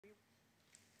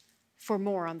For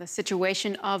more on the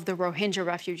situation of the Rohingya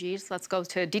refugees, let's go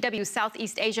to DW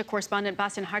Southeast Asia correspondent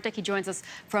Bastian Hartek. He joins us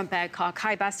from Bangkok.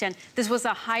 Hi, Bastian. This was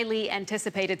a highly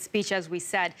anticipated speech, as we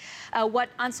said. What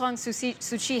Aung San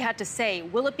Suu Kyi had to say,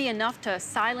 will it be enough to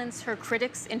silence her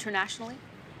critics internationally?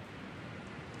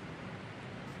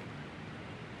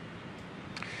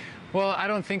 Well, I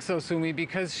don't think so, Sumi,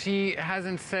 because she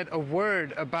hasn't said a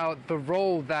word about the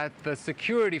role that the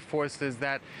security forces,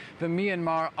 that the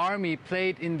Myanmar army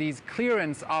played in these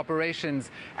clearance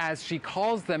operations, as she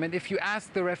calls them. And if you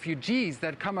ask the refugees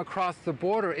that come across the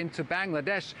border into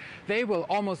Bangladesh, they will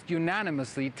almost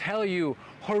unanimously tell you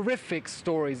horrific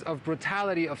stories of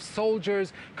brutality of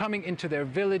soldiers coming into their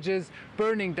villages,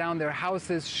 burning down their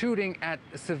houses, shooting at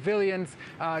civilians,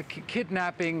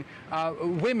 kidnapping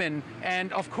women.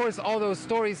 And of course, all those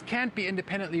stories can't be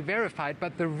independently verified,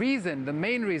 but the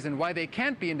main reason why they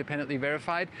can't be independently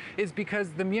verified is because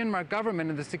the Myanmar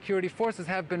government and the security forces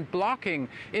have been blocking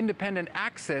independent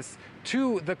access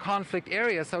to the conflict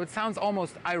area. So it sounds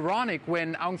almost ironic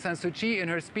when Aung San Suu Kyi in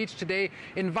her speech today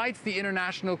invites the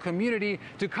international community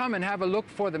to come and have a look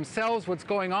for themselves what's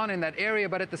going on in that area,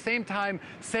 but at the same time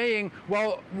saying,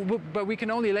 well, but we can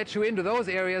only let you into those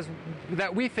areas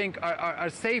that we think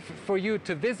are safe for you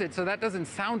to visit. So that doesn't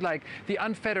sound like the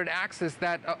unfettered access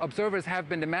that observers have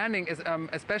been demanding,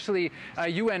 especially a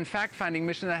UN fact-finding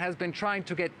mission that has been trying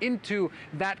to get into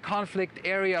that conflict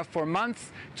area for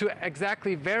months to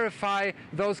exactly verify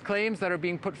those claims that are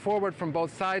being put forward from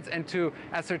both sides and to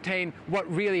ascertain what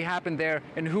really happened there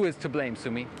and who is to blame,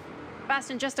 Sumi.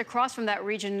 Bastian, just across from that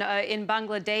region in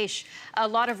Bangladesh, a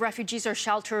lot of refugees are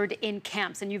sheltered in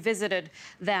camps, and you visited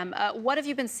them. What have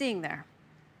you been seeing there?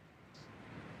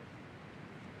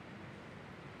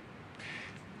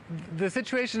 The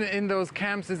situation in those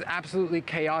camps is absolutely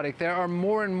chaotic. There are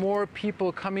more and more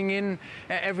people coming in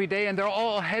every day, and they're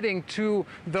all heading to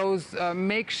those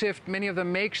many of the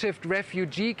makeshift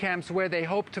refugee camps where they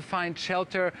hope to find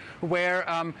shelter, where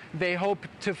they hope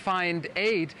to find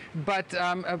aid. But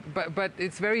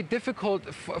it's very difficult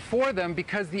for them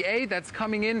because the aid that's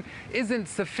coming in isn't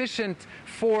sufficient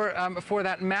for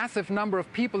that massive number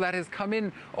of people that has come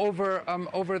in over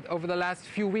the last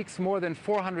few weeks. More than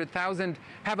 400,000.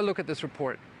 Have a look at this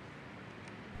report.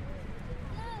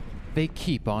 They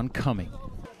keep on coming.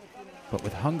 But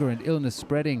with hunger and illness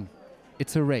spreading,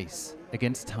 it's a race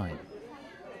against time.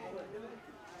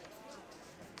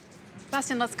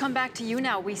 Bastian, let's come back to you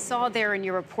now. We saw there in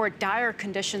your report dire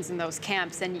conditions in those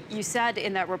camps, and you said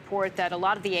in that report that a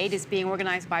lot of the aid is being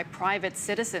organized by private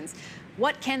citizens.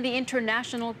 What can the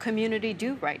international community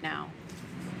do right now?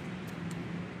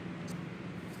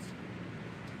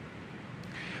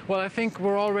 Well, I think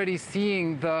we're already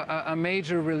seeing a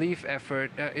major relief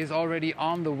effort is already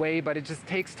on the way, but it just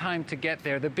takes time to get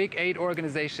there. The big aid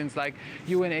organizations like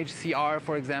UNHCR,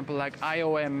 for example, like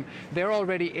IOM, they're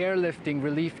already airlifting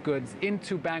relief goods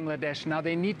into Bangladesh. Now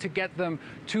they need to get them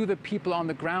to the people on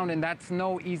the ground, and that's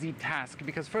no easy task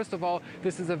because, first of all,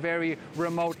 this is a very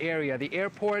remote area. The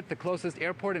airport, the closest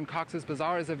airport in Cox's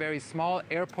Bazar, is a very small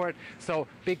airport, so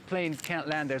big planes can't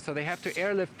land there. So they have to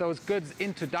airlift those goods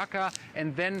into Dhaka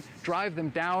and then drive them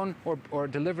down or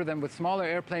deliver them with smaller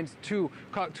airplanes to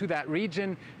that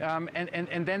region,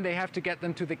 and then they have to get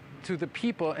them to the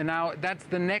people. And now that's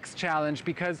the next challenge,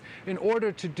 because in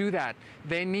order to do that,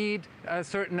 they need a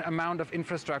certain amount of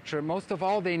infrastructure. Most of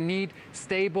all, they need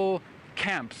stable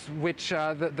camps, which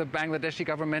the Bangladeshi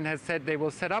government has said they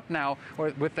will set up now,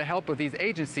 or with the help of these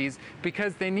agencies,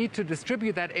 because they need to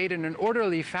distribute that aid in an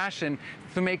orderly fashion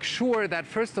to make sure that,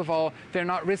 first of all, they're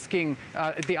not risking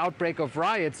the outbreak of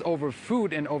riots over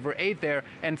food and over aid there,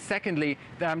 and secondly,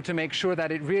 to make sure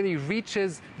that it really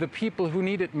reaches the people who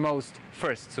need it most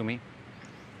first, Sumi.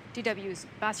 DW's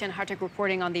Bastian Hartek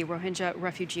reporting on the Rohingya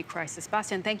refugee crisis.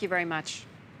 Bastian, thank you very much.